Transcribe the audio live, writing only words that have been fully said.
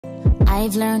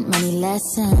I've learned many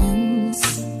lessons.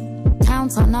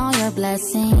 Count on all your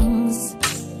blessings.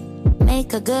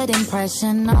 Make a good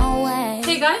impression, no way.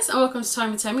 Hey guys, and welcome to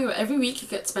Time with Temi, where every week you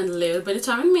get to spend a little bit of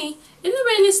time with me in the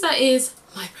brainless that is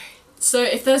my brain. So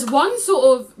if there's one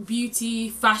sort of beauty,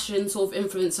 fashion sort of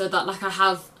influencer that I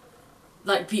have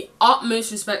the utmost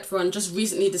respect for and just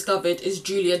recently discovered is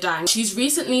Julia Dang. She's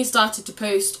recently started to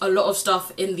post a lot of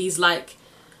stuff in these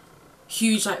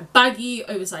huge baggy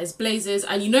oversized blazers,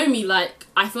 and you know me,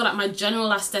 I feel like my general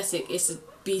aesthetic is to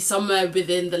be somewhere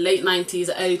within the late 90s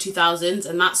early 2000s,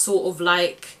 and that sort of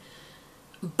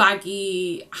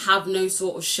baggy, have no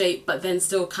sort of shape but then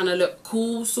still kind of look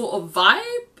cool sort of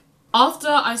vibe. After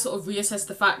I sort of reassessed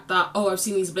the fact that, oh, I've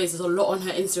seen these blazers a lot on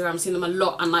her Instagram, I've seen them a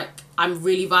lot, and I'm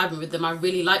really vibing with them, I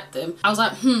really like them, I was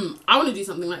like, I want to do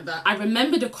something like that. I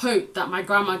remembered a quote that my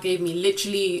grandma gave me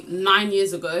literally 9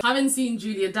 years ago. Having seen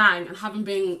Julia Dang and having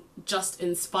been just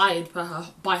inspired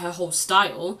by her whole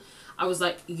style, I was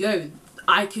like, yo,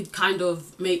 I could kind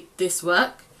of make this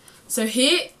work. So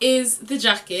here is the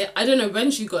jacket. I don't know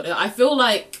when she got it. I feel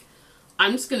like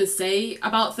I'm just gonna say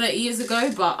about 30 years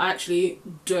ago, but I actually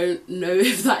don't know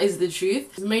if that is the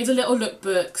truth. Made a little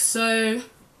lookbook, so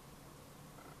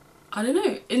I don't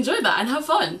know, enjoy that and have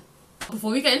fun.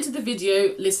 Before we get into the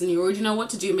video, listen, you already know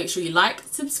what to do. Make sure you like,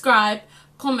 subscribe,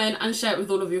 comment and share it with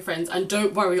all of your friends, and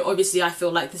don't worry, obviously I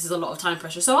feel like this is a lot of time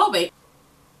pressure, so I'll wait.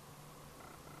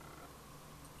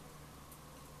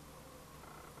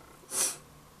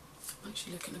 I'm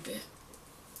actually looking a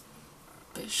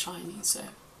bit shiny, so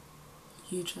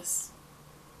you just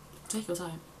take your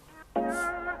time.